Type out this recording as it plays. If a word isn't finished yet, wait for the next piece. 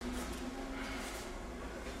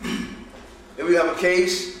Here we have a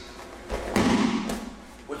case,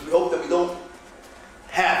 which we hope that we don't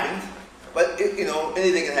happen, but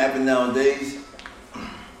anything can happen nowadays,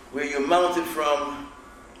 where you're mounted from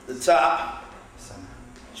the top,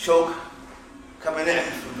 choke coming in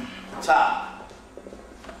from the top.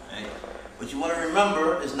 Okay? What you want to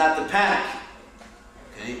remember is not to panic.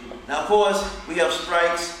 Okay? Now, of course, we have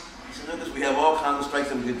strikes. Sanuces, we have all kinds of strikes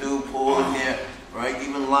that we can do, pulling here, right?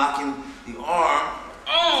 Even locking the arm,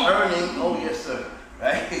 turning, oh yes sir,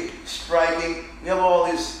 right? Striking. We have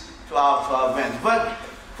all this to our advantage. But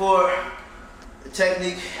for the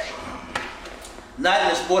technique, not in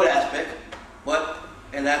the sport aspect, but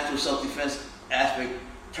in the actual self-defense aspect,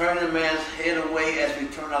 turning the man's head away as we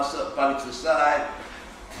turn our body to the side,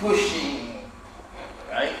 pushing,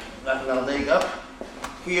 right? Knocking our leg up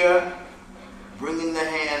here, bringing the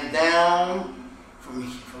hand down from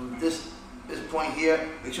this point here.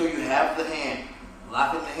 Make sure you have the hand,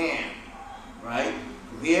 locking the hand, right?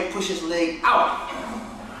 From here, push his leg out,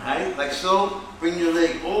 right? Like so. Bring your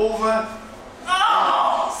leg over,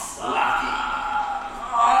 lock it.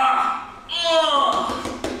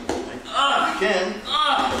 If you can,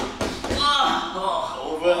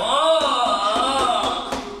 over.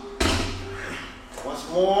 Once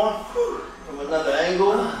more, from another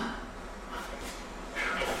angle.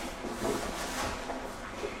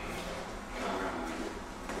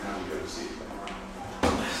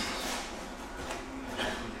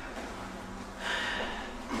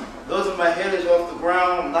 Notice if my head is off the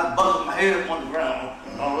ground, I'm not buzzing my head up on the ground.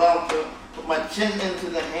 I'm allowed to put my chin into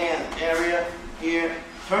the hand area here.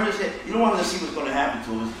 Turn his head. You don't want to see what's going to happen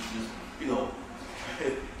to us.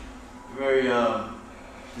 It's very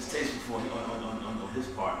distasteful on his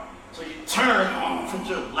part. So you turn, put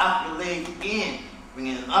your lock your leg in,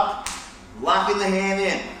 bringing it up, locking the hand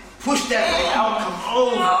in. Push that leg out, come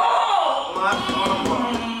over. Lock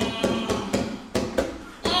arm.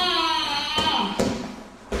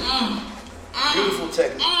 Beautiful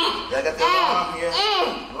technique. I got the arm here.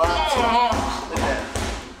 Locked. Look at that.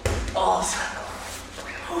 Awesome.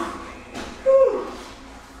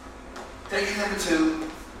 Technique number 2.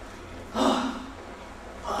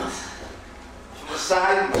 From the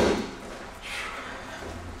side.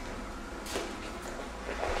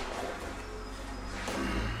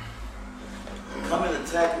 Coming,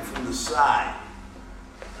 attacking from the side.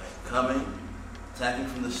 Coming, attacking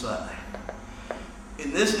from the side.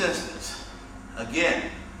 In this instance, again,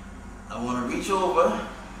 I want to reach over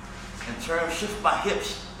and shift my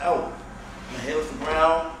hips out. My head off the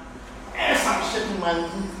ground. As I'm shifting my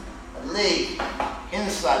leg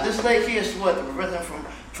inside. This leg here is what? To prevent him from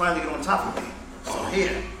trying to get on top of me. So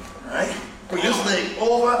here, alright? Bring this leg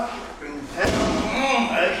over, bring the head up,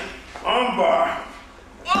 right? Arm bar.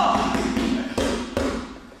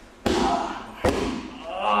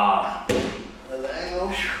 Another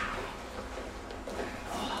angle.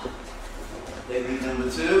 Technique number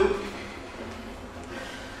 2.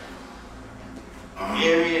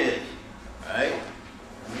 Here he is. Alright?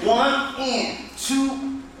 1 in,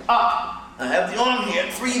 2 up. I have the arm here,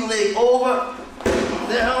 3 leg over,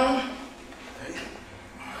 down. Okay.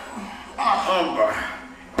 Arm bar.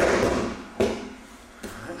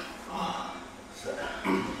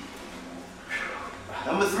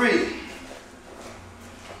 Number 3.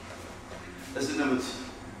 Let's do number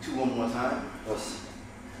 2 one more time.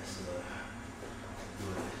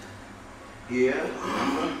 Here,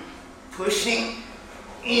 pushing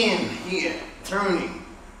in here, turning,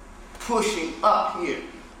 pushing up here,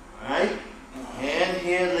 right? Hand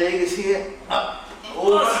here, leg is here, up,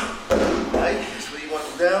 over, right? That's where you want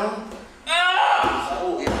it down.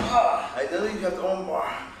 Oh, yeah. Ideally, you have the arm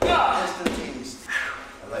bar, instantaneous.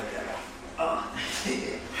 I like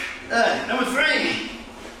that. Number 3,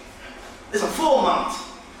 it's a full mount.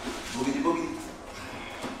 Boogity boogie.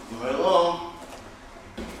 Go right along.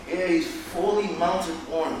 Yeah, he's fully mounted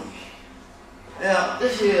on me. Now,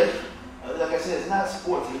 this here, like I said, it's not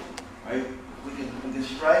sporty, right? We can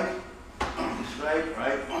strike,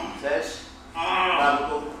 right? Touch,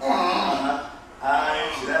 clavicle,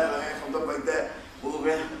 eyes, see that? My hand comes up like that, moving.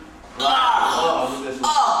 Look at this. You know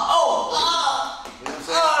what I'm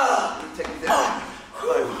saying? Let me take it down.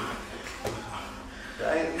 I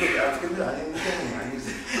didn't get it.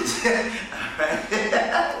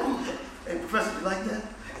 Hey, Professor, you like that?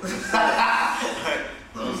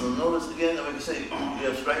 So notice again that we can say, you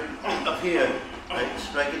have strike up here, right?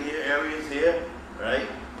 Striking here, areas here, right?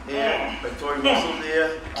 Here, pectoral muscle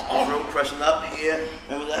there, throat pressing up here.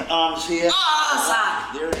 Remember that arms here?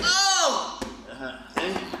 There it is.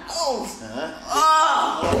 See?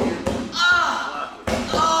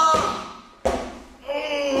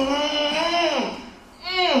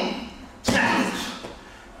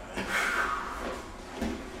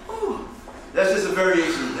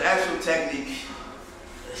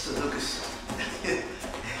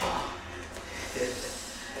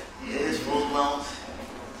 mount.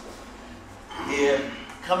 Here,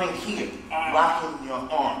 coming here, locking your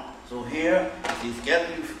arm. So here, he's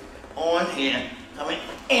getting you on here, coming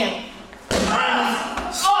in.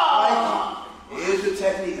 Strike. Here's the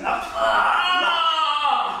technique. Up.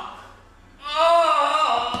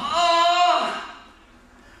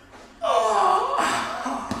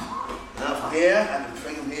 Now from here, I can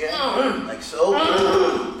bring him here, like so.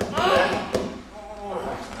 Okay.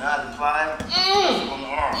 Now I can climb on the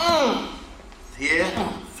arm. Here,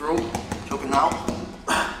 through, choking out.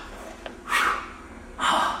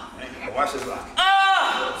 Right, watch this lock.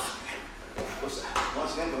 What's that?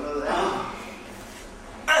 Once again, another angle.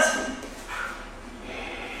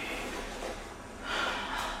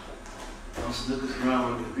 Once look at the ground,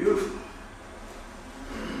 looking beautiful.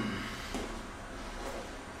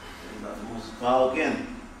 Now again,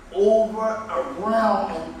 over,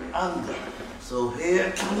 around, and under. So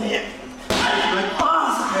here, come here.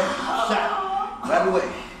 Shot. Grab away.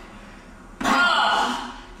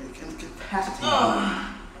 Get capacity.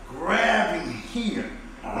 Grabbing here.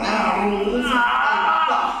 Now,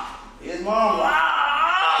 here's my arm lock.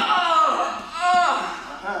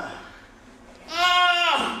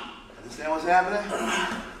 Understand what's happening?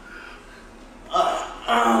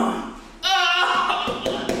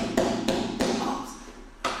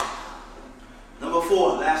 Number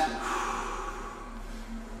 4, last one.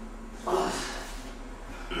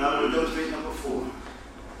 Now we're going to demonstrate number 4.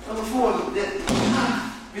 Number 4 is deadly.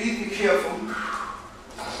 Be careful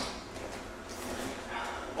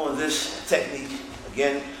on this technique.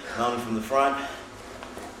 Again, mounting from the front.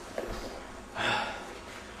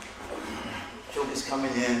 Choke is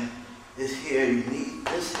coming in. This here, you need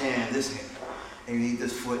this hand, and you need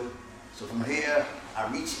this foot. So from here, I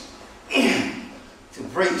reach in to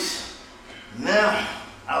brace. Now,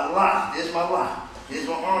 I lock. There's my lock. There's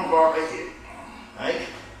my arm bar right here. Right?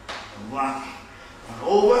 I'm locking.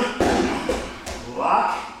 Over.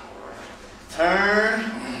 Lock. Turn.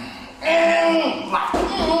 And lock.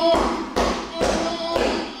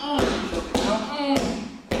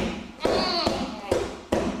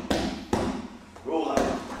 Roll out.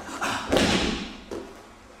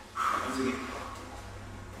 Once again.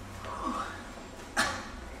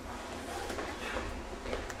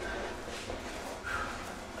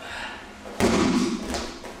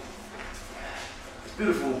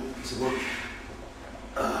 Beautiful piece of work.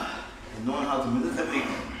 And knowing how to manipulate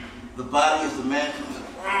the body as the man comes.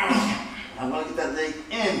 I want to get that leg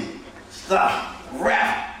in. Stop.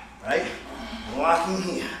 Wrap. Right? Locking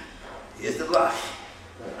here. Here's the block.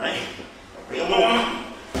 Right? Bring them over.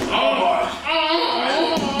 Arm bars.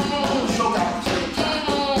 Right? Choke out at the same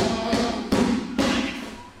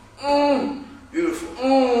time. Beautiful.